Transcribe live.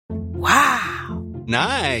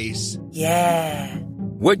Nice. Yeah.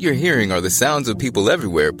 What you're hearing are the sounds of people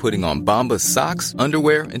everywhere putting on Bombas socks,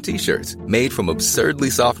 underwear, and T-shirts made from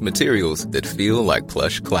absurdly soft materials that feel like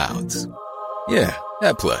plush clouds. Yeah,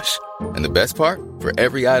 that plush. And the best part? For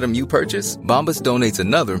every item you purchase, Bombas donates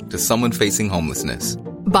another to someone facing homelessness.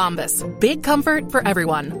 Bombas. Big comfort for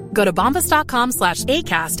everyone. Go to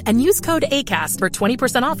bombas.com/ACAST and use code ACAST for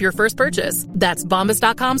 20% off your first purchase. That's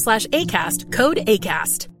bombas.com/ACAST. Code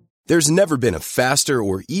ACAST. There's never been a faster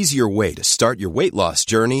or easier way to start your weight loss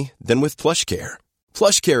journey than with PlushCare.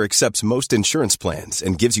 PlushCare accepts most insurance plans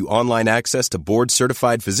and gives you online access to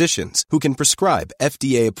board-certified physicians who can prescribe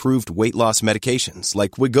FDA-approved weight loss medications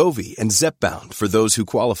like Wegovy and Zepbound for those who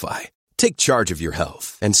qualify. Take charge of your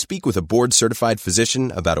health and speak with a board-certified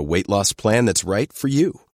physician about a weight loss plan that's right for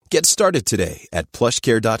you. Get started today at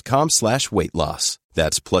plushcare.com/weight loss.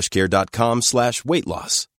 That's plushcare.com/weight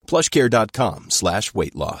loss.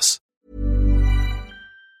 plushcare.com/weight loss.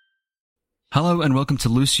 Hello and welcome to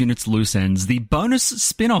Loose Units, Loose Ends, the bonus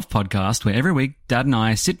spin-off podcast where every week Dad and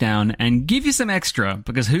I sit down and give you some extra,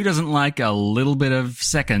 because who doesn't like a little bit of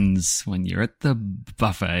seconds when you're at the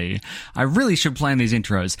buffet? I really should plan these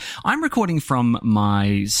intros. I'm recording from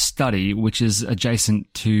my study, which is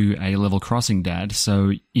adjacent to a level crossing, Dad,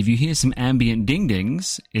 so if you hear some ambient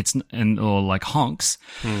ding-dings or like honks,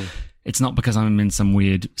 it's not because I'm in some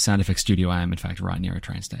weird sound effects studio. I am, in fact, right near a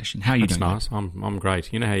train station. How are you doing? That's nice. I'm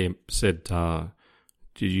great. You know how you said,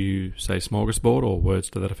 did you say smorgasbord or words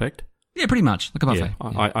to that effect? Yeah, pretty much. Like a buffet.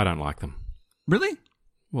 Yeah, I don't like them. Really?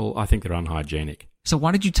 Well, I think they're unhygienic. So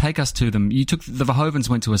why did you take us to them? You took the Verhovens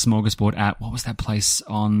went to a smorgasbord at, what was that place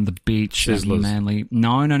on the beach? Sizzlers. Manly.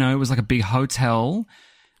 No. It was like a big hotel.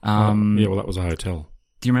 That was a hotel.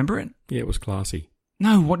 Do you remember it? Yeah, it was classy.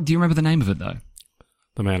 No, what do you remember the name of it, though?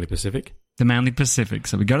 The Manly Pacific. The Manly Pacific.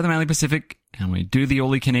 So we go to the Manly Pacific and we do the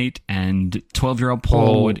all you can eat, and 12-year-old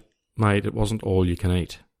Paul would... Mate, it wasn't all you can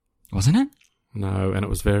eat. Wasn't it? No, and it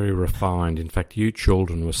was very refined. In fact, you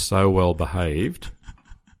children were so well behaved.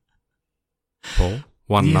 Paul,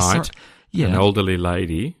 one night, an elderly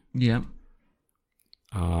lady... Yeah.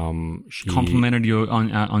 She complimented you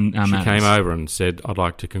on our She manners. came over and said, I'd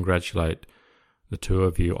like to congratulate the two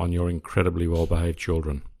of you on your incredibly well-behaved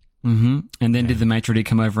children. Mm-hmm. And then did the maitre d'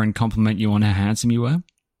 come over and compliment you on how handsome you were?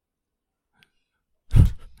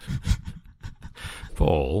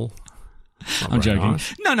 Paul, I'm joking.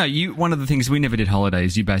 Nice. No. One of the things we never did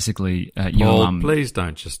holidays. You basically, Paul, please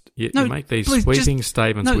don't just you make these sweeping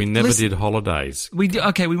statements. We never did holidays. We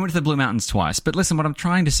went to the Blue Mountains twice. But listen, what I'm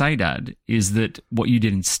trying to say, Dad, is that what you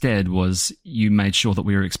did instead was you made sure that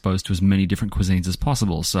we were exposed to as many different cuisines as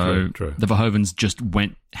possible. So True. The Verhovens just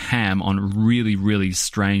went ham on really, really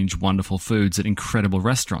strange, wonderful foods at incredible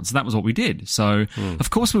restaurants. So that was what we did. So of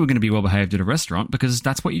course we were going to be well behaved at a restaurant, because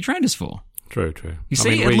that's what you trained us for. True. You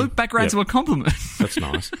see, it looped back around to a compliment. That's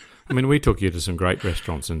nice. I mean, we took you to some great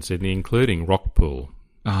restaurants in Sydney, including Rockpool.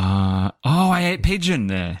 I ate pigeon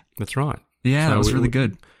there. That's right. Yeah, that was really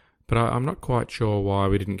good. But I'm not quite sure why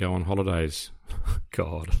we didn't go on holidays.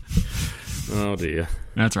 God. Oh, dear.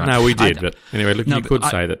 That's right. No, we did. But anyway, look, you could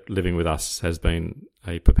say that living with us has been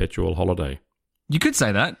a perpetual holiday. You could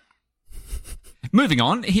say that. Moving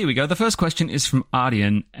on, here we go. The first question is from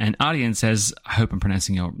Ardian, and Ardian says, I hope I'm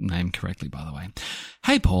pronouncing your name correctly, by the way.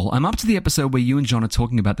 Hey, Paul, I'm up to the episode where you and John are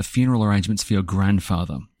talking about the funeral arrangements for your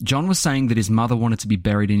grandfather. John was saying that his mother wanted to be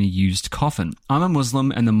buried in a used coffin. I'm a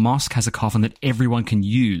Muslim, and the mosque has a coffin that everyone can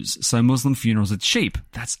use, so Muslim funerals are cheap.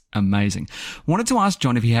 That's amazing. Wanted to ask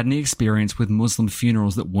John if he had any experience with Muslim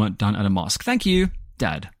funerals that weren't done at a mosque. Thank you.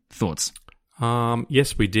 Dad, thoughts?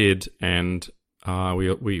 Yes, we did, and...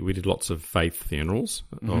 We did lots of faith funerals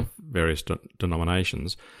of various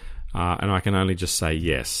denominations, and I can only just say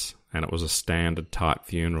yes, and it was a standard type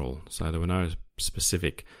funeral, so there were no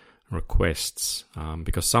specific requests,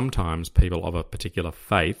 because sometimes people of a particular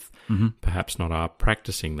faith perhaps not are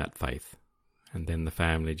practicing that faith, and then the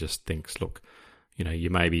family just thinks, look, you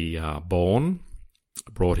may be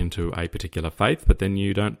brought into a particular faith, but then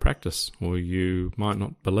you don't practice, or you might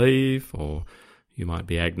not believe, or... you might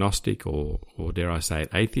be agnostic or dare I say it,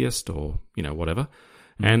 atheist or, whatever.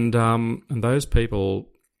 And those people,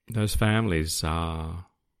 those families,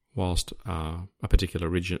 whilst a particular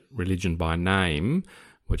religion by name,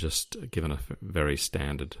 were just given a very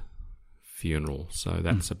standard funeral. So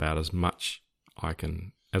that's about as much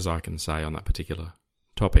as I can say on that particular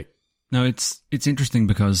topic. No, it's interesting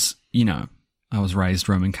because, I was raised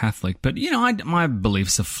Roman Catholic, but, my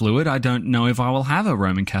beliefs are fluid. I don't know if I will have a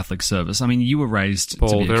Roman Catholic service. I mean, you were raised Paul,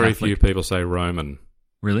 to be a very Catholic. few people say Roman.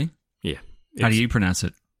 Really? Yeah. How do you pronounce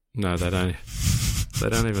it? No, they don't. They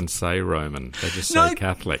don't even say Roman. They just say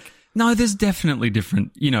Catholic. No, there's definitely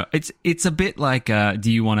different. You know, it's a bit like,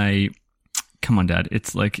 do you want a... Come on, Dad.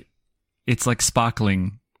 It's like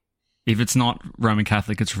sparkling. If it's not Roman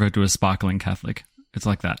Catholic, it's referred to as sparkling Catholic. It's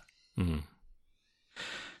like that. Mm-hmm.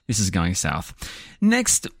 This is going south.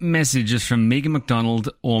 Next message is from Megan McDonald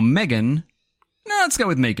or Megan. No, let's go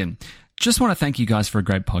with Megan. Just want to thank you guys for a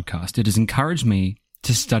great podcast. It has encouraged me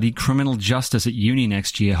to study criminal justice at uni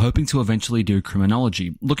next year, hoping to eventually do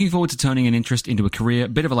criminology. Looking forward to turning an interest into a career.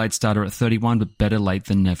 Bit of a late starter at 31, but better late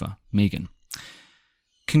than never. Megan.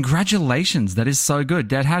 Congratulations. That is so good.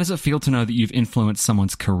 Dad, how does it feel to know that you've influenced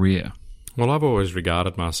someone's career? Well, I've always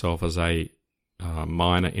regarded myself as a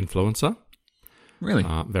minor influencer. Really?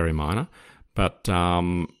 Very minor. But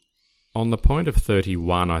on the point of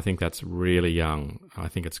 31, I think that's really young. I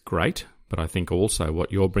think it's great. But I think also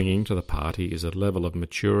what you're bringing to the party is a level of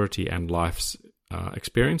maturity and life's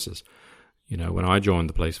experiences. You know, when I joined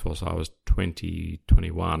the police force, I was 20,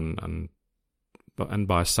 21, and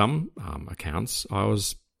by some accounts, I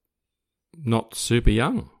was not super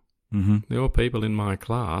young. Mm-hmm. There were people in my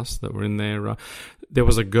class that were in their... there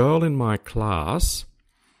was a girl in my class,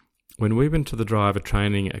 when we went to the driver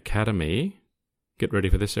training academy, get ready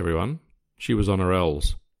for this, everyone, she was on her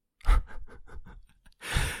L's.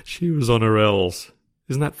 She was on her L's.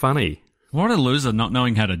 Isn't that funny? What a loser not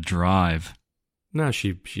knowing how to drive. No,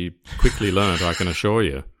 she quickly learned, I can assure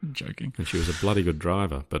you. I'm joking. And she was a bloody good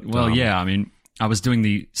driver. But well, yeah, I mean, I was doing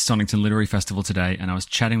the Stonington Literary Festival today, and I was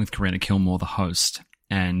chatting with Karina Kilmore, the host,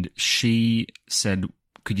 and she said,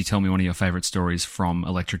 could you tell me one of your favourite stories from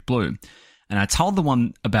Electric Blue? And I told the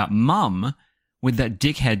one about Mum with that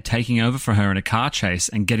dickhead taking over for her in a car chase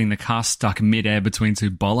and getting the car stuck midair between two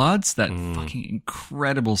bollards. That fucking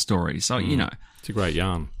incredible story. So, you know. It's a great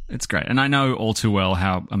yarn. It's great. And I know all too well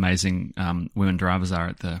how amazing women drivers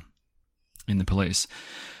are in the police.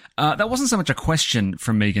 That wasn't so much a question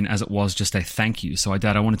from Megan as it was just a thank you. So,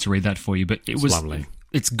 Dad, I wanted to read that for you. But it was lovely.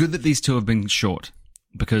 It's good that these two have been short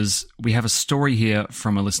because we have a story here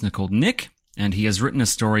from a listener called Nick. And he has written a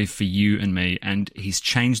story for you and me, and he's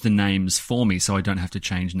changed the names for me so I don't have to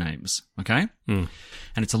change names, okay? And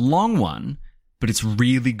it's a long one, but it's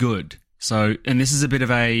really good. So, and this is a bit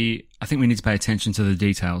of I think we need to pay attention to the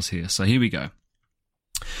details here. So here we go.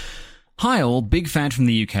 Hi all, big fan from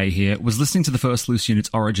the UK here. Was listening to the first Loose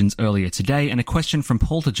Units Origins earlier today, and a question from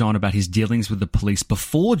Paul to John about his dealings with the police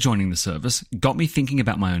before joining the service got me thinking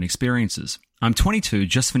about my own experiences. I'm 22,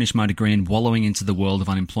 just finished my degree and wallowing into the world of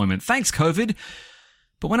unemployment. Thanks, COVID!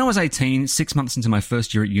 But when I was 18, 6 months into my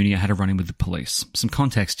first year at uni, I had a run-in with the police. Some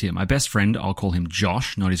context here. My best friend, I'll call him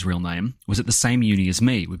Josh, not his real name, was at the same uni as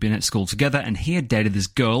me. We'd been at school together, and he had dated this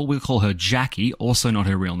girl, we'll call her Jackie, also not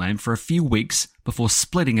her real name, for a few weeks before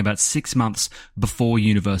splitting about 6 months before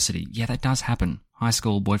university. Yeah, that does happen. High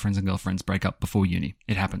school boyfriends and girlfriends break up before uni.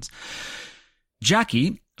 It happens.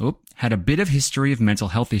 Jackie had a bit of history of mental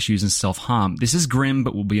health issues and self-harm. This is grim,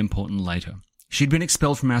 but will be important later. She'd been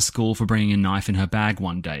expelled from our school for bringing a knife in her bag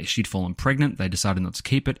one day. She'd fallen pregnant, they decided not to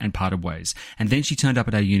keep it, and parted ways. And then she turned up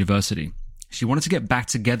at our university. She wanted to get back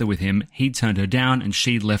together with him, he'd turned her down, and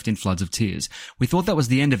she'd left in floods of tears. We thought that was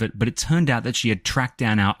the end of it, but it turned out that she had tracked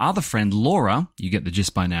down our other friend, Laura, you get the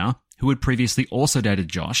gist by now, who had previously also dated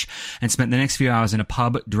Josh, and spent the next few hours in a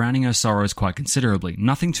pub, drowning her sorrows quite considerably.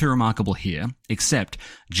 Nothing too remarkable here, except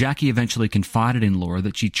Jackie eventually confided in Laura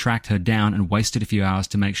that she tracked her down and wasted a few hours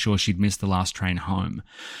to make sure she'd missed the last train home.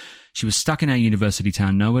 She was stuck in our university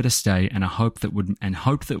town, nowhere to stay, and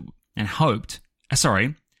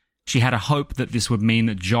she had a hope that this would mean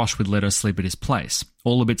that Josh would let her sleep at his place.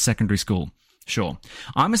 All a bit secondary school. Sure.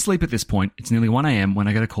 I'm asleep at this point. It's nearly 1 a.m. when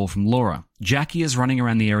I get a call from Laura. Jackie is running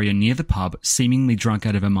around the area near the pub, seemingly drunk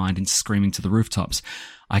out of her mind and screaming to the rooftops.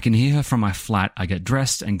 I can hear her from my flat. I get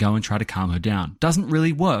dressed and go and try to calm her down. Doesn't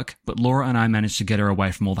really work, but Laura and I manage to get her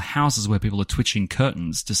away from all the houses where people are twitching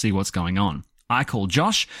curtains to see what's going on. I call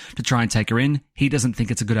Josh to try and take her in. He doesn't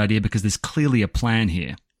think it's a good idea because there's clearly a plan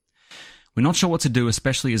here. We're not sure what to do,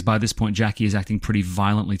 especially as by this point Jackie is acting pretty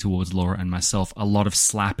violently towards Laura and myself, a lot of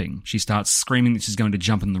slapping. She starts screaming that she's going to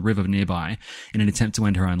jump in the river nearby in an attempt to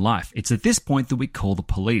end her own life. It's at this point that we call the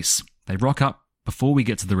police. They rock up before we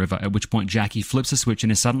get to the river, at which point Jackie flips a switch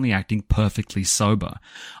and is suddenly acting perfectly sober.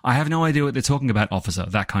 I have no idea what they're talking about, officer,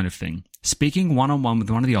 that kind of thing. Speaking one-on-one with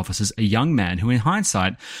one of the officers, a young man who in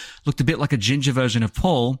hindsight looked a bit like a ginger version of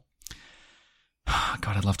Paul.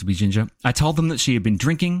 God, I'd love to be ginger. I told them that she had been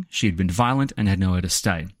drinking, she had been violent, and had nowhere to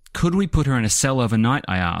stay. Could we put her in a cell overnight,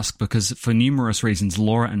 I asked, because for numerous reasons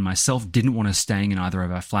Laura and myself didn't want her staying in either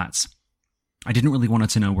of our flats. I didn't really want her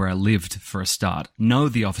to know where I lived, for a start. No,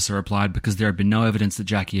 the officer replied, because there had been no evidence that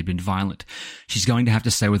Jackie had been violent. She's going to have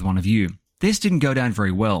to stay with one of you. This didn't go down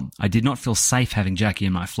very well. I did not feel safe having Jackie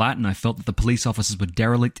in my flat, and I felt that the police officers were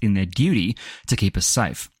derelict in their duty to keep us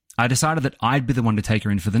safe. I decided that I'd be the one to take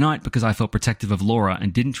her in for the night because I felt protective of Laura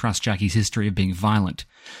and didn't trust Jackie's history of being violent.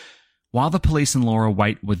 While the police and Laura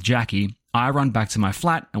wait with Jackie, I run back to my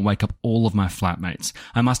flat and wake up all of my flatmates.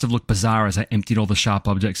 I must have looked bizarre as I emptied all the sharp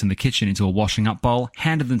objects in the kitchen into a washing up bowl,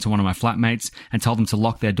 handed them to one of my flatmates, and told them to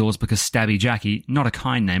lock their doors because Stabby Jackie, not a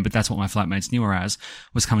kind name, but that's what my flatmates knew her as,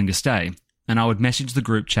 was coming to stay. And I would message the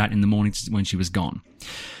group chat in the morning when she was gone.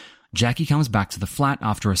 Jackie comes back to the flat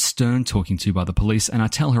after a stern talking to by the police, and I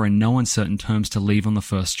tell her in no uncertain terms to leave on the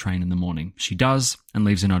first train in the morning. She does, and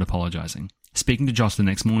leaves a note apologising. Speaking to Josh the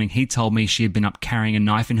next morning, he told me she had been up carrying a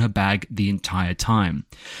knife in her bag the entire time.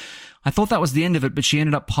 I thought that was the end of it, but she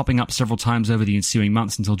ended up popping up several times over the ensuing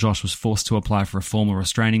months until Josh was forced to apply for a formal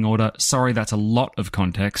restraining order. Sorry, that's a lot of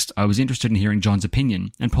context. I was interested in hearing John's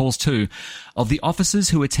opinion, and Paul's too, of the officers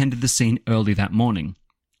who attended the scene early that morning.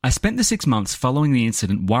 I spent the 6 months following the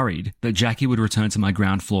incident worried that Jackie would return to my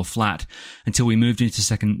ground floor flat until we moved into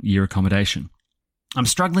second-year accommodation. I'm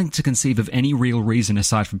struggling to conceive of any real reason,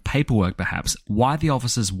 aside from paperwork perhaps, why the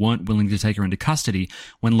officers weren't willing to take her into custody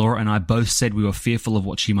when Laura and I both said we were fearful of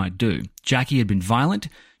what she might do. Jackie had been violent,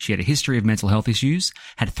 she had a history of mental health issues,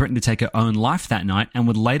 had threatened to take her own life that night, and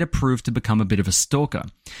would later prove to become a bit of a stalker.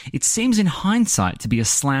 It seems in hindsight to be a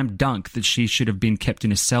slam dunk that she should have been kept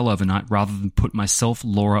in a cell overnight rather than put myself,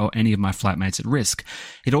 Laura, or any of my flatmates at risk.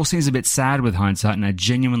 It all seems a bit sad with hindsight, and I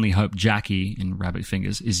genuinely hope Jackie, in rabbit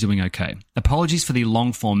fingers, is doing okay. Apologies for the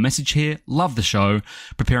long-form message here. Love the show.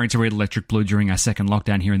 Preparing to read Electric Blue during our second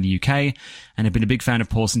lockdown here in the UK, and have been a big fan of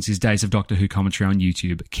Paul since his days of Doctor Who commentary on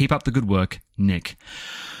YouTube. Keep up the good work, Nick.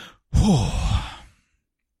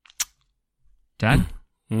 Dad?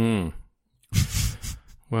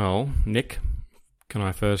 Well, Nick, can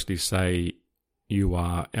I firstly say you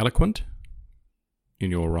are eloquent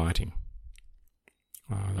in your writing.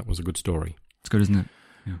 That was a good story. It's good, isn't it?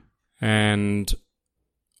 Yeah. And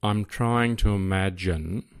I'm trying to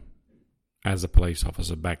imagine, as a police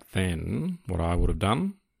officer back then, what I would have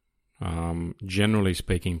done. Generally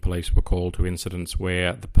speaking, police were called to incidents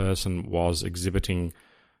where the person was exhibiting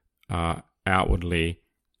outwardly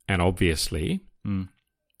and obviously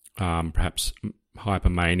perhaps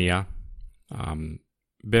hypomania,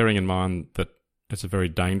 bearing in mind that it's a very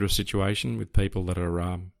dangerous situation with people that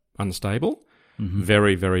are unstable,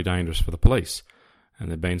 very, very dangerous for the police. And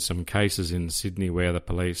there have been some cases in Sydney where the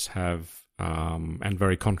police have, and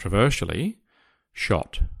very controversially,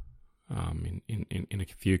 shot, in a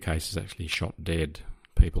few cases actually shot dead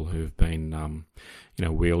people who've been,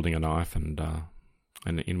 wielding a knife. And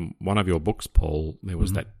in one of your books, Paul, there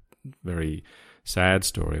was that very sad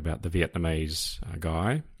story about the Vietnamese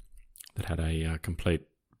guy that had a complete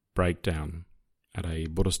breakdown at a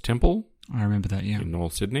Buddhist temple. I remember that, yeah. In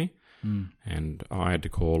North Sydney. And I had to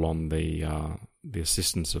call on the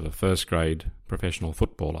assistance of a first-grade professional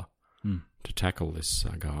footballer to tackle this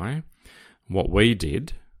guy. What we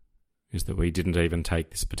did is that we didn't even take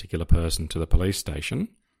this particular person to the police station.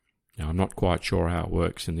 Now, I'm not quite sure how it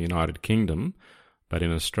works in the United Kingdom, but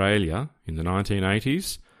in Australia, in the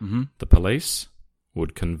 1980s, the police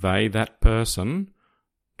would convey that person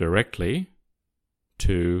directly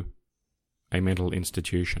to a mental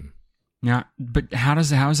institution. Now, but how is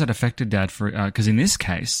that affected, Dad? For because in this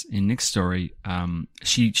case, in Nick's story,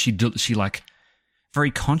 she like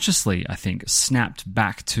very consciously, I think, snapped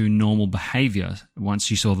back to normal behaviour once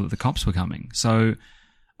she saw that the cops were coming. So,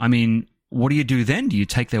 I mean, what do you do then? Do you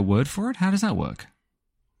take their word for it? How does that work?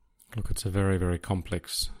 Look, it's a very, very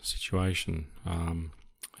complex situation.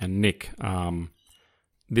 And Nick,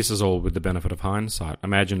 this is all with the benefit of hindsight.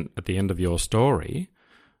 Imagine at the end of your story,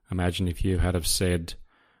 imagine if you had have said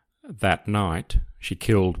that night she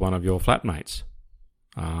killed one of your flatmates.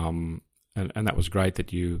 And that was great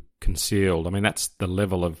that you concealed. I mean, that's the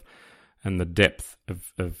level of and the depth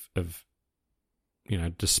of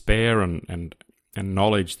despair and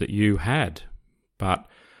knowledge that you had. But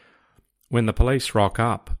when the police rock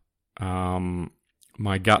up,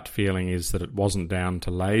 my gut feeling is that it wasn't down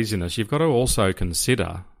to laziness. You've got to also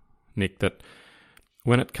consider, Nick, that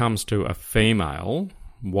when it comes to a female,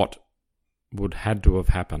 what would had to have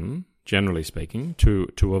happened, generally speaking,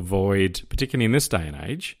 to avoid, particularly in this day and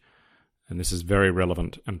age, and this is very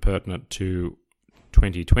relevant and pertinent to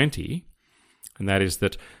 2020, and that is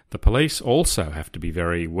that the police also have to be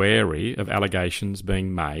very wary of allegations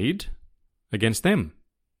being made against them.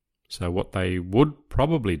 So what they would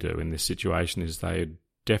probably do in this situation is they'd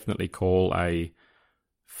definitely call a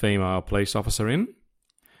female police officer in,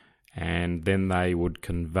 and then they would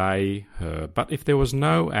convey her. But if there was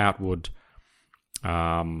no outward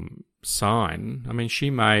sign, I mean, she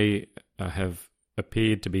may have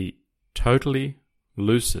appeared to be totally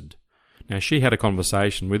lucid. Now, she had a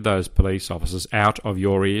conversation with those police officers out of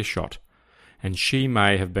your earshot, and she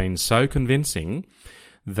may have been so convincing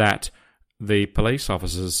that the police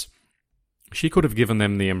officers, she could have given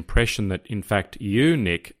them the impression that, in fact, you,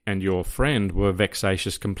 Nick, and your friend were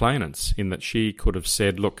vexatious complainants, in that she could have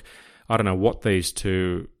said, look, I don't know what these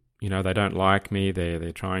two, they don't like me,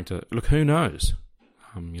 they're trying to... Look, who knows?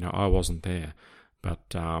 I wasn't there.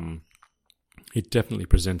 But it definitely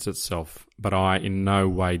presents itself. But I in no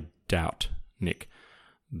way doubt, Nick,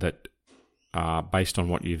 that based on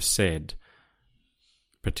what you've said,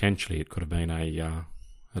 potentially it could have been a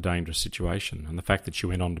dangerous situation. And the fact that she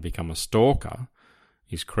went on to become a stalker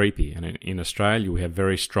is creepy. And in Australia, we have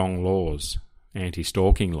very strong laws,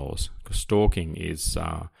 anti-stalking laws, because stalking is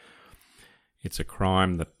it's a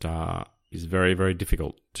crime that is very, very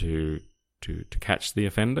difficult to catch the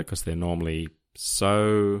offender, because they're normally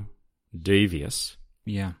so devious,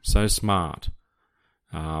 so smart,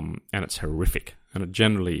 and it's horrific. And it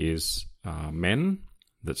generally is men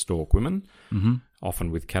that stalk women,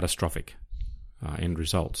 often with catastrophic end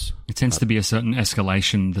results. It tends to be a certain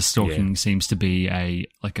escalation. The stalking seems to be a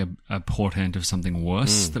portent of something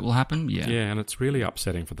worse that will happen. Yeah, and it's really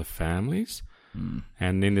upsetting for the families.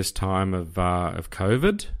 And in this time of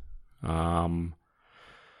COVID,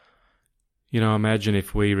 imagine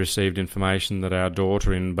if we received information that our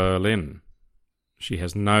daughter in Berlin, she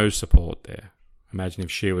has no support there. Imagine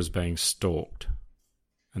if she was being stalked.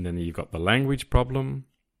 And then you've got the language problem.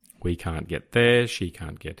 We can't get there. She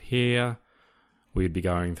can't get here. We'd be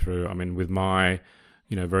going through, with my,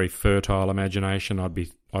 very fertile imagination, I'd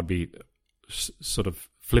be sort of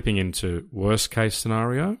flipping into worst case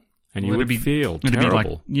scenario. And you would feel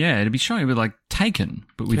terrible. It'd be showing a bit like Taken,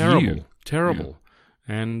 but with you. Terrible.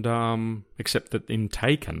 Yeah. And except that in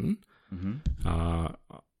Taken,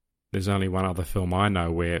 there's only one other film I know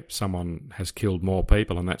where someone has killed more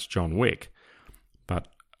people, and that's John Wick. But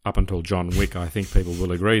up until John Wick, I think people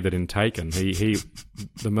will agree that in Taken,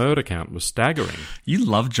 the murder count was staggering. You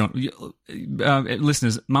love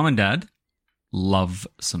listeners, Mum and Dad love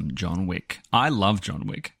some John Wick. I love John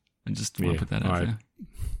Wick. I just want to put that out there.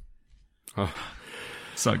 Oh.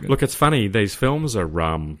 So good. Look, it's funny. These films are,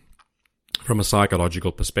 from a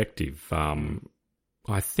psychological perspective, I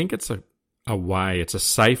think it's it's a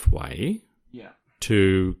safe way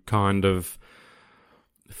to kind of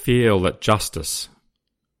feel that justice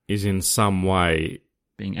is in some way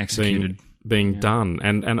being executed, being done.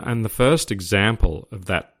 And the first example of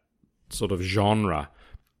that sort of genre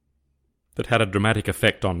that had a dramatic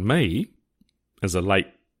effect on me as a late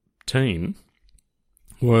teen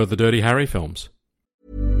were the Dirty Harry films.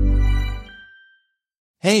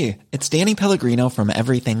 Hey, it's Danny Pellegrino from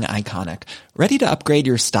Everything Iconic. Ready to upgrade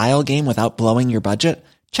your style game without blowing your budget?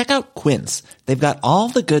 Check out Quince. They've got all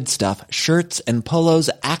the good stuff, shirts and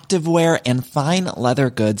polos, activewear, and fine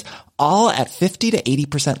leather goods, all at 50 to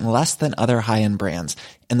 80% less than other high-end brands.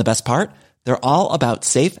 And the best part? They're all about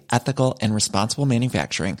safe, ethical, and responsible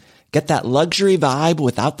manufacturing. Get that luxury vibe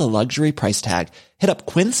without the luxury price tag. Hit up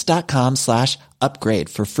quince.com/upgrade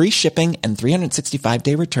for free shipping and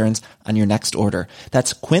 365-day returns on your next order.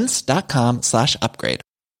 That's quince.com/upgrade.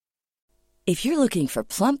 If you're looking for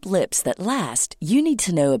plump lips that last, you need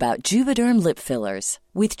to know about Juvederm lip fillers.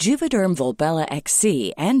 With Juvederm Volbella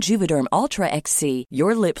XC and Juvederm Ultra XC,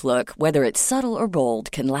 your lip look, whether it's subtle or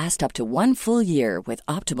bold, can last up to 1 full year with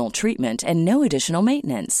optimal treatment and no additional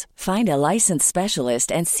maintenance. Find a licensed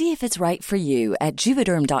specialist and see if it's right for you at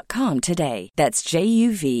Juvederm.com today. That's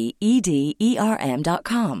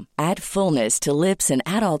JUVEDERM.com. Add fullness to lips in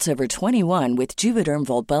adults over 21 with Juvederm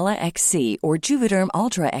Volbella XC or Juvederm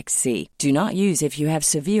Ultra XC. Do not use if you have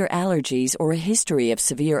severe allergies or a history of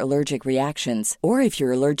severe allergic reactions, or if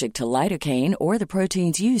you're allergic to lidocaine or the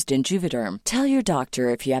proteins used in Juvederm. Tell your doctor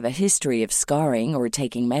if you have a history of scarring or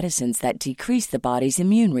taking medicines that decrease the body's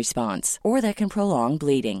immune response or that can prolong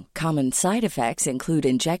bleeding. Common side effects include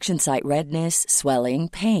injection site redness, swelling,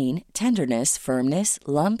 pain, tenderness, firmness,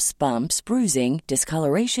 lumps, bumps, bruising,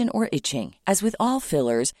 discoloration, or itching. As with all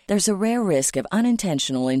fillers, there's a rare risk of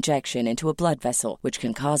unintentional injection into a blood vessel, which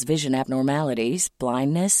can cause vision abnormalities,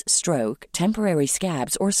 blindness, stroke, temporary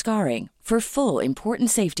scabs, or scarring. For full,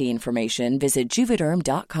 important safety information, visit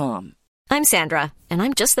Juvederm.com. I'm Sandra, and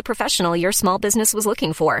I'm just the professional your small business was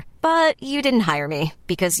looking for. But you didn't hire me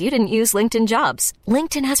because you didn't use LinkedIn Jobs.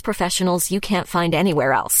 LinkedIn has professionals you can't find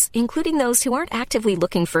anywhere else, including those who aren't actively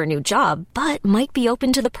looking for a new job, but might be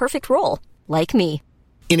open to the perfect role, like me.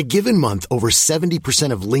 In a given month, over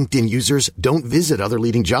 70% of LinkedIn users don't visit other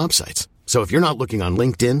leading job sites. So if you're not looking on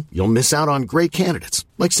LinkedIn, you'll miss out on great candidates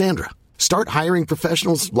like Sandra. Start hiring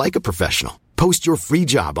professionals like a professional. Post your free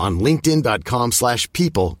job on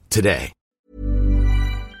linkedin.com/people today.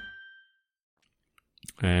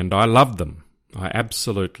 And I loved them. I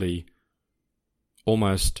absolutely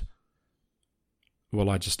almost,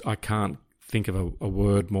 I can't think of a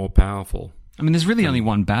word more powerful. I mean, there's really only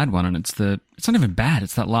one bad one, and it's not even bad.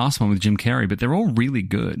 It's that last one with Jim Carrey, but they're all really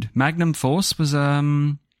good. Magnum Force was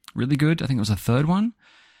really good. I think it was the third one.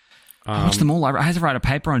 I watched them all. I had to write a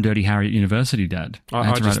paper on Dirty Harry at university, Dad.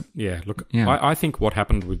 I think what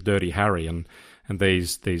happened with Dirty Harry and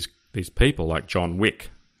these people like John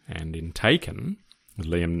Wick and in Taken with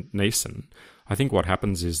Liam Neeson, I think what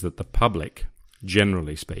happens is that the public,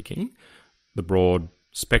 generally speaking, the broad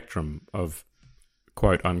spectrum of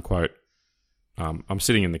quote unquote, I'm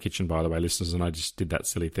sitting in the kitchen, by the way, listeners, and I just did that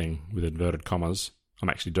silly thing with inverted commas. I'm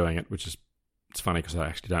actually doing it, it's funny because I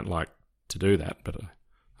actually don't like to do that, but I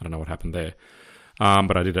don't know what happened there.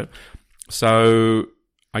 But I did it. So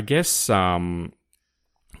I guess the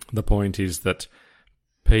point is that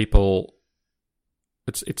people,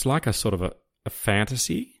 it's like a sort of a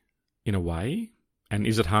fantasy in a way. And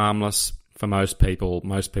is it harmless for most people?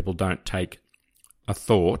 Most people don't take a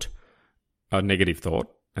negative thought,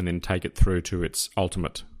 and then take it through to its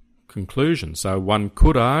ultimate conclusion. So one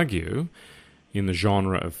could argue in the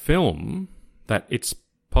genre of film that it's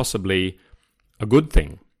possibly a good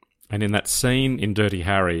thing. And in that scene in Dirty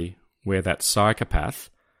Harry where that psychopath,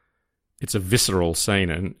 it's a visceral scene.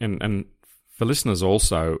 And for listeners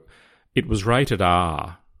also, it was rated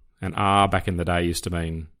R. And R back in the day used to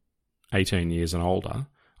mean 18 years and older.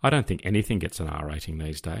 I don't think anything gets an R rating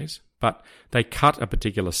these days. But they cut a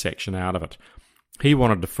particular section out of it. He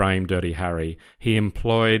wanted to frame Dirty Harry. He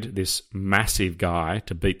employed this massive guy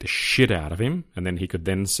to beat the shit out of him, and then he could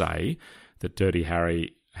then say that Dirty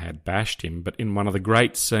Harry had bashed him. But in one of the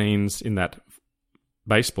great scenes in that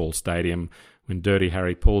baseball stadium, when Dirty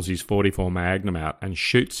Harry pulls his .44 Magnum out and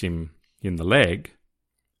shoots him in the leg,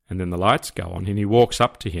 and then the lights go on, and he walks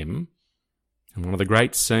up to him, and one of the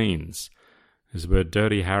great scenes is where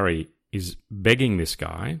Dirty Harry is begging this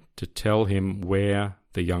guy to tell him where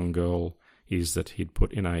the young girl is that he'd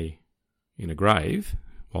put in a grave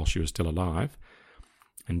while she was still alive.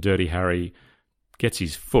 And Dirty Harry gets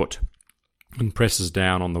his foot and presses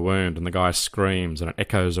down on the wound, and the guy screams, and it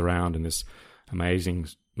echoes around in this amazing,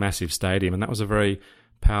 massive stadium. And that was a very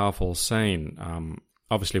powerful scene.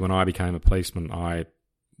 Obviously, when I became a policeman, I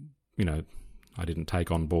didn't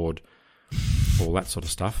take on board all that sort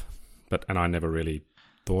of stuff, and I never really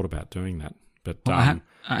thought about doing that. But I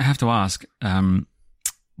have to ask.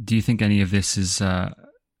 Do you think any of this is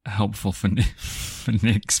helpful for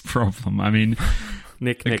Nick's problem? I mean,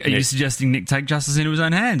 Nick, are you suggesting Nick take justice into his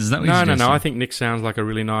own hands? Is that what you're suggesting? No. I think Nick sounds like a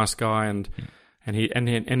really nice guy, and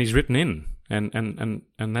he's written in,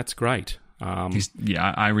 and that's great.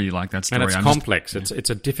 I really like that story. And it's complex. It's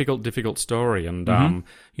a difficult story, and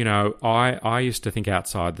I used to think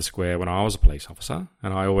outside the square when I was a police officer,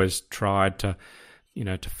 and I always tried to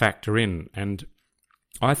factor in, and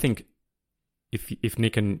I think. If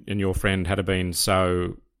Nick and your friend had been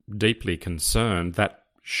so deeply concerned, that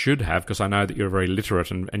should have, because I know that you're very literate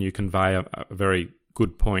and you convey a very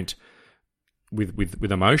good point with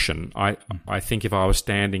emotion. I think if I was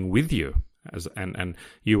standing with you and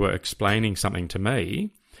you were explaining something to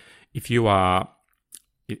me, if I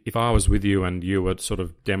was with you and you were sort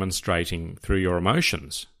of demonstrating through your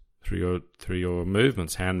emotions, through your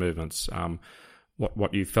movements, hand movements,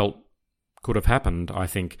 what you felt could have happened, I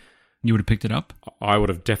think. You would have picked it up? I would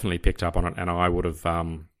have definitely picked up on it, and I would have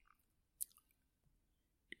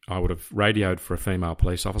radioed for a female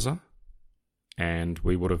police officer, and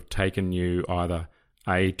we would have taken you either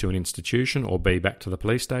A, to an institution, or B, back to the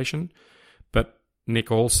police station. But Nick,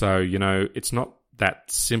 also, it's not that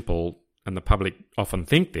simple, and the public often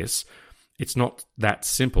think this, it's not that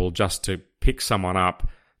simple just to pick someone up,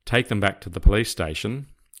 take them back to the police station,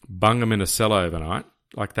 bung them in a cell overnight.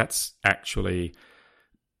 Like, that's actually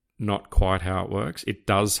not quite how it works. It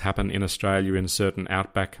does happen in Australia in certain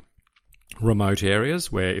outback remote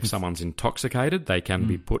areas where if someone's intoxicated, they can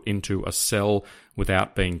be put into a cell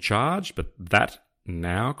without being charged, but that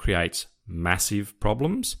now creates massive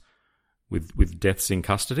problems with deaths in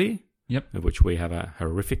custody, of which we have a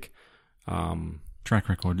horrific track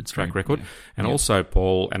record. Yeah. And also,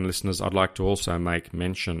 Paul and listeners, I'd like to also make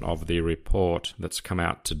mention of the report that's come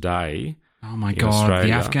out today. Oh my God,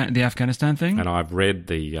 Australia. the Afghanistan thing? And I've read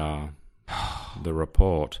the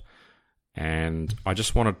report, and I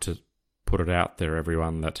just wanted to put it out there,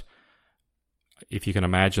 everyone, that if you can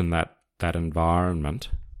imagine that environment,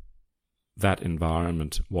 that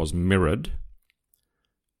environment was mirrored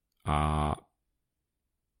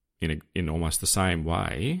in almost the same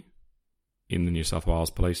way in the New South Wales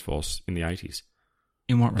Police Force in the 80s.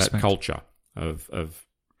 In what respect? That culture of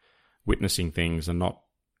witnessing things and not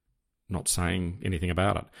saying anything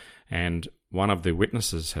about it. And one of the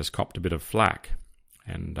witnesses has copped a bit of flack,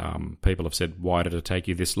 and people have said, why did it take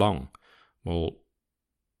you this long? Well,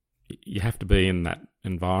 you have to be in that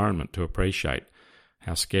environment to appreciate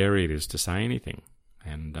how scary it is to say anything.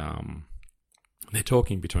 And they're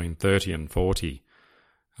talking between 30 and 40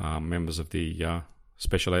 members of the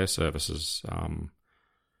Special Air Services,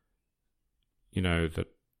 that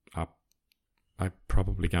are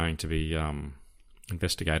probably going to be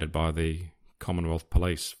investigated by the Commonwealth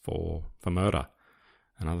Police for murder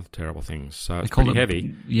and other terrible things. So it's pretty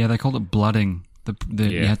heavy. Yeah, they called it blooding.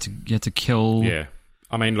 You had to kill. Yeah,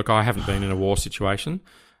 I mean, look, I haven't been in a war situation,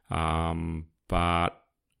 but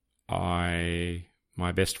my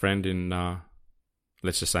best friend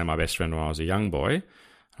let's just say my best friend when I was a young boy.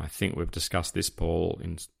 I think we've discussed this, Paul,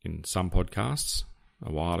 in some podcasts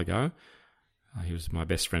a while ago. He was my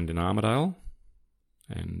best friend in Armidale,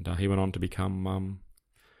 and he went on to become,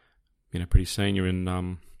 pretty senior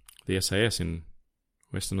in the SAS in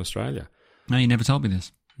Western Australia. No, you never told me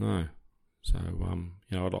this. No. So,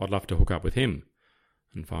 I'd love to hook up with him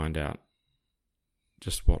and find out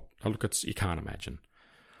just what... you can't imagine.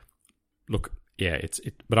 Look, yeah,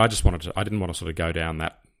 but I didn't want to sort of go down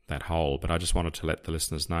that hole, but I just wanted to let the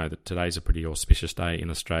listeners know that today's a pretty auspicious day in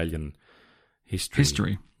Australian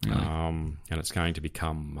history. Really. And it's going to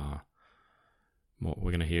become...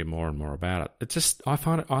 we're going to hear more and more about it. It's just, I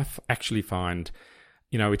actually find,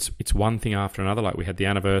 it's one thing after another. Like we had the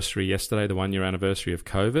anniversary yesterday, the 1-year anniversary of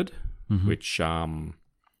COVID, mm-hmm. which, when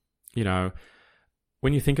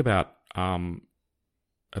you think about,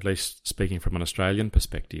 at least speaking from an Australian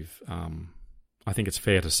perspective, I think it's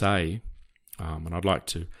fair to say, and I'd like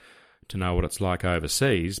to know what it's like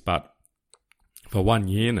overseas, but for 1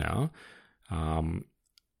 year now,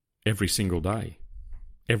 every single day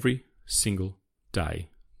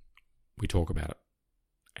we talk about it,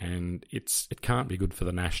 and it can't be good for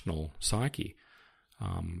the national psyche.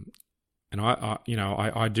 And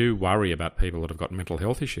I do worry about people that have got mental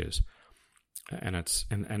health issues, and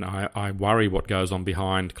I worry what goes on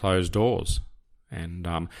behind closed doors. And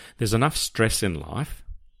there's enough stress in life,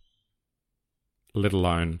 let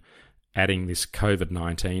alone adding this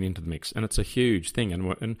COVID-19 into the mix, and it's a huge thing.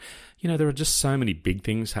 And there are just so many big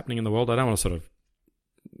things happening in the world. I don't want to sort of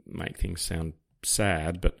make things sound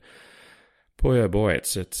sad, but boy, oh boy,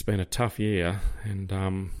 it's been a tough year,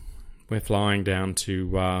 and we're flying down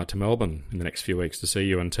to Melbourne in the next few weeks to see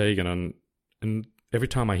you and Tegan, and every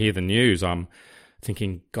time I hear the news, I'm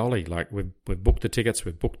thinking, golly, like we've booked the tickets,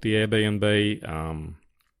 we've booked the Airbnb,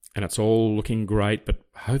 and it's all looking great, but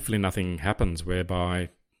hopefully nothing happens whereby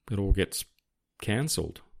it all gets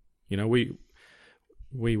cancelled.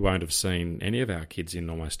 We won't have seen any of our kids in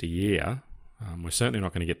almost a year. We're certainly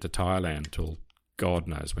not going to get to Thailand till God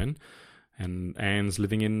knows when. And Anne's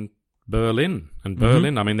living in Berlin. And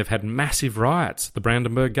Berlin, I mean, they've had massive riots. The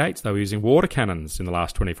Brandenburg Gates, they were using water cannons in the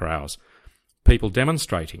last 24 hours. People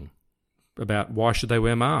demonstrating about why should they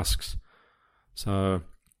wear masks. So,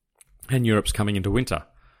 and Europe's coming into winter.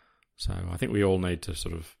 So I think we all need to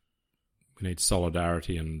we need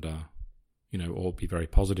solidarity and, all be very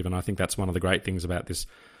positive. And I think that's one of the great things about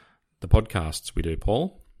the podcasts we do,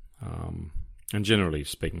 Paul. And generally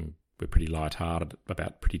speaking, we're pretty lighthearted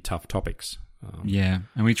about pretty tough topics. Yeah,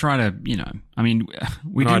 and we try to,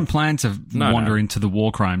 we didn't plan to wander into the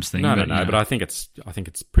war crimes thing. No, but I think it's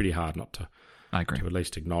pretty hard not to. I agree. To at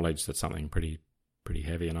least acknowledge that something pretty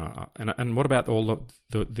heavy. And what about all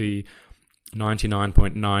the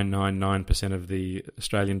 99.999% of the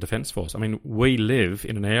Australian Defence Force? I mean, we live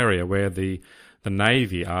in an area where the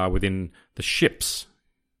Navy are within the ships.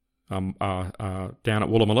 Are down at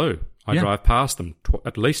Woolloomooloo. I drive past them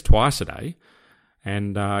at least twice a day,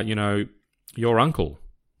 and your uncle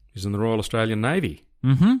is in the Royal Australian Navy,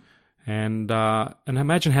 mm-hmm. and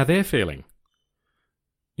imagine how they're feeling.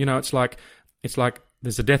 It's like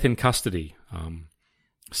there's a death in custody.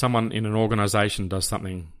 Someone in an organisation does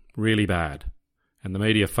something really bad, and the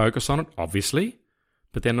media focus on it, obviously,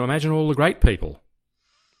 but then imagine all the great people,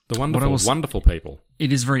 the wonderful people.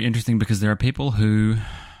 It is very interesting because there might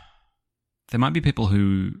be people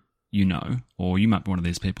who or you might be one of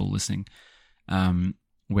these people listening,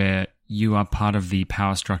 where you are part of the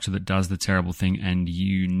power structure that does the terrible thing, and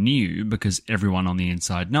you knew because everyone on the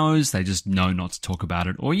inside knows. They just know not to talk about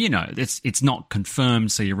it, or it's not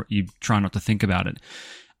confirmed, so you try not to think about it.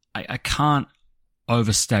 I can't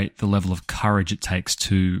overstate the level of courage it takes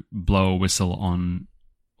to blow a whistle on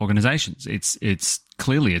organizations. It's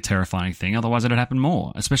clearly a terrifying thing. Otherwise, it'd happen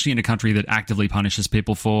more, especially in a country that actively punishes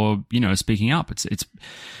people for, speaking up.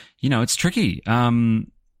 It's tricky.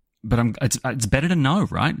 But it's better to know,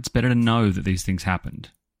 right? It's better to know that these things happened,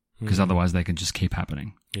 because otherwise they can just keep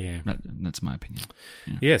happening. Yeah. That's my opinion.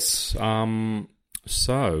 Yeah. Yes.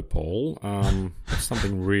 So, Paul, what's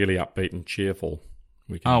something really upbeat and cheerful?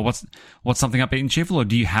 What's something upbeat and cheerful, or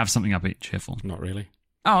do you have something upbeat and cheerful? Not really.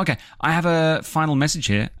 Oh, okay. I have a final message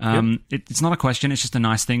here. Yep. It's not a question, it's just a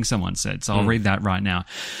nice thing someone said, so I'll read that right now.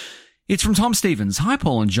 It's from Tom Stevens. Hi,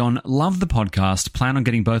 Paul and John. Love the podcast. Plan on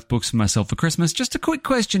getting both books for myself for Christmas. Just a quick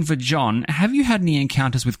question for John. Have you had any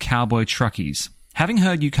encounters with cowboy truckies? Having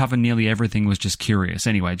heard you cover nearly everything, was just curious.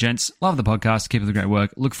 Anyway, gents, love the podcast. Keep up the great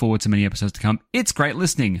work. Look forward to many episodes to come. It's great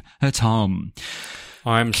listening. Her Tom.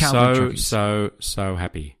 I'm so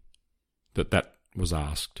happy that was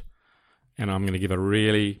asked. And I'm going to give a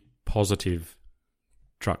really positive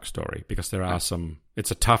truck story, because there are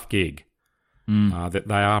it's a tough gig. That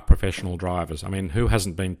they are professional drivers. I mean, who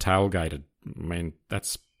hasn't been tailgated? I mean,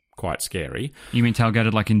 that's quite scary. You mean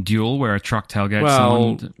tailgated like in Duel, where a truck tailgates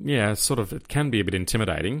someone? Yeah, sort of. It can be a bit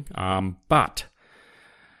intimidating. But,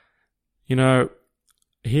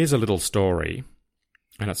 here's a little story,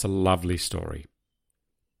 and it's a lovely story.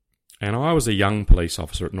 And I was a young police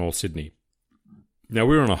officer at North Sydney. Now,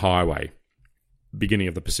 we were on a highway, beginning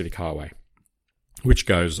of the Pacific Highway, which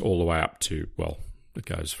goes all the way up to, it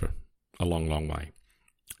goes for a long, long way.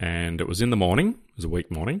 And it was in the morning. It was a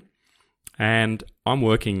week morning. And I'm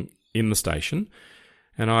working in the station,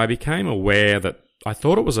 and I became aware that I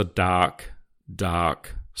thought it was a dark,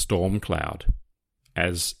 dark storm cloud,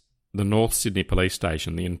 as the North Sydney Police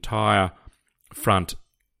Station, the entire front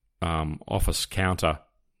office counter,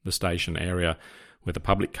 the station area where the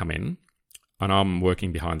public come in, and I'm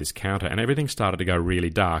working behind this counter, and everything started to go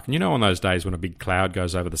really dark. And on those days when a big cloud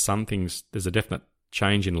goes over the sun, there's a definite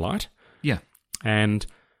change in light. Yeah. And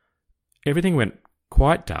everything went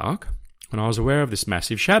quite dark, and I was aware of this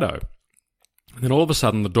massive shadow. And then all of a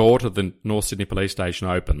sudden, the door to the North Sydney Police Station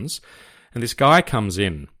opens, and this guy comes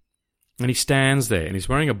in, and he stands there, and he's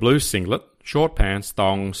wearing a blue singlet, short pants,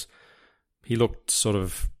 thongs. He looked sort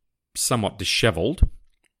of somewhat dishevelled,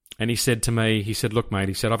 and he said to me, look, mate,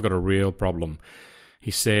 he said, I've got a real problem.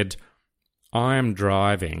 He said, I am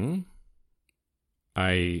driving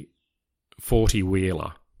a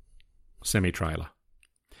 40-wheeler semi-trailer,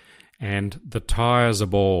 and the tyres are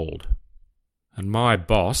bald, and my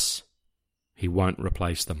boss, he won't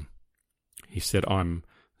replace them. He said, I'm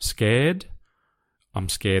scared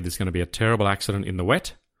there's going to be a terrible accident in the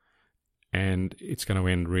wet, and it's going to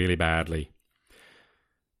end really badly.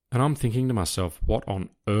 And I'm thinking to myself, what on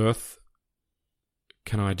earth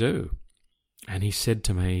can I do? And he said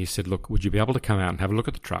to me, look, would you be able to come out and have a look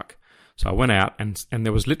at the truck? So I went out, and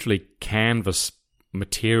there was literally canvas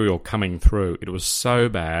material coming through. It was so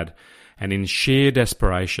bad, and in sheer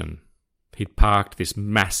desperation, he'd parked this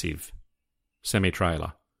massive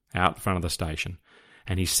semi-trailer out front of the station,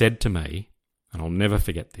 and he said to me, and I'll never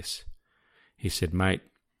forget this, he said, mate,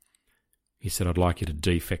 I'd like you to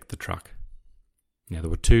defect the truck. Now, there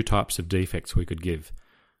were two types of defects we could give.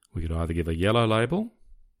 We could either give a yellow label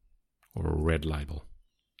or a red label.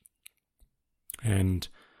 And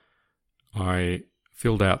I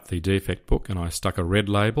filled out the defect book, and I stuck a red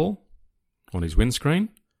label on his windscreen,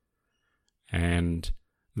 and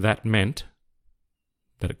that meant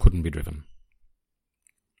that it couldn't be driven.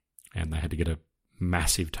 And they had to get a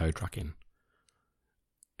massive tow truck in.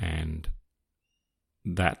 And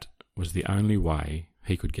that was the only way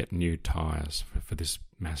he could get new tyres for this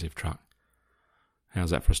massive truck. How's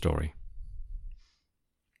that for a story?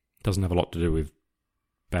 Doesn't have a lot to do with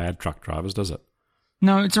bad truck drivers, does it?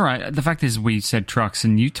 No, it's all right. The fact is, we said trucks,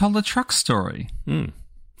 and you told a truck story.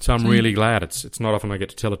 So I'm really glad. It's not often I get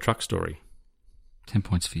to tell a truck story. 10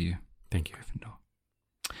 points for you. Thank you.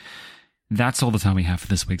 Gryffindor. That's all the time we have for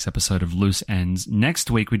this week's episode of Loose Ends. Next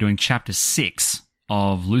week, we're doing Chapter 6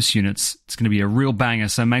 of Loose Units. It's going to be a real banger,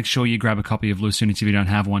 so make sure you grab a copy of Loose Units if you don't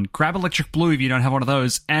have one. Grab Electric Blue if you don't have one of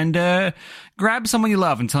those. And grab someone you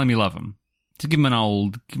love and tell them you love them. To give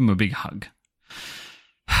them a big hug.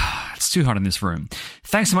 It's too hot in this room.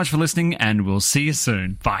 Thanks so much for listening, and we'll see you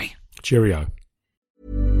soon. Bye. Cheerio.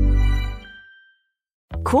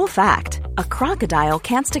 Cool fact, a crocodile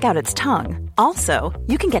can't stick out its tongue. Also,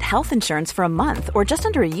 you can get health insurance for a month or just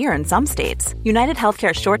under a year in some states. United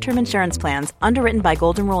Healthcare short-term insurance plans, underwritten by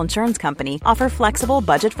Golden Rule Insurance Company, offer flexible,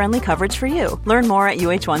 budget-friendly coverage for you. Learn more at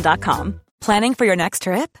uh1.com. Planning for your next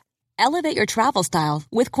trip? Elevate your travel style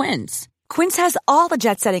with Quince. Quince has all the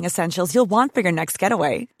jet-setting essentials you'll want for your next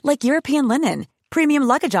getaway, like European linen, premium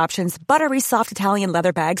luggage options, buttery soft Italian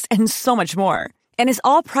leather bags, and so much more. And is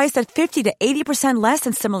all priced at 50 to 80% less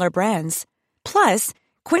than similar brands. Plus,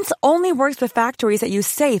 Quince only works with factories that use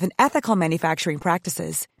safe and ethical manufacturing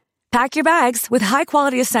practices. Pack your bags with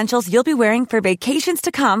high-quality essentials you'll be wearing for vacations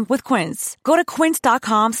to come with Quince. Go to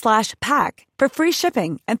quince.com/pack for free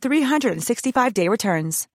shipping and 365-day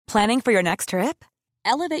returns. Planning for your next trip?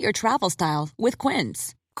 Elevate your travel style with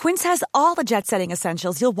Quince. Quince has all the jet-setting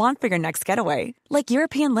essentials you'll want for your next getaway, like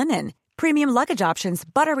European linen, premium luggage options,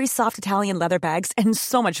 buttery soft Italian leather bags, and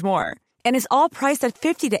so much more. And is all priced at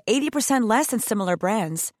 50 to 80% less than similar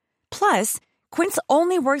brands. Plus, Quince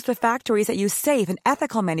only works with factories that use safe and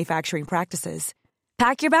ethical manufacturing practices.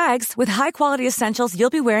 Pack your bags with high-quality essentials you'll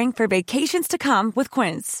be wearing for vacations to come with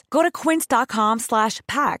Quince. Go to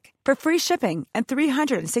quince.com/pack for free shipping and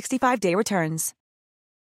 365-day returns.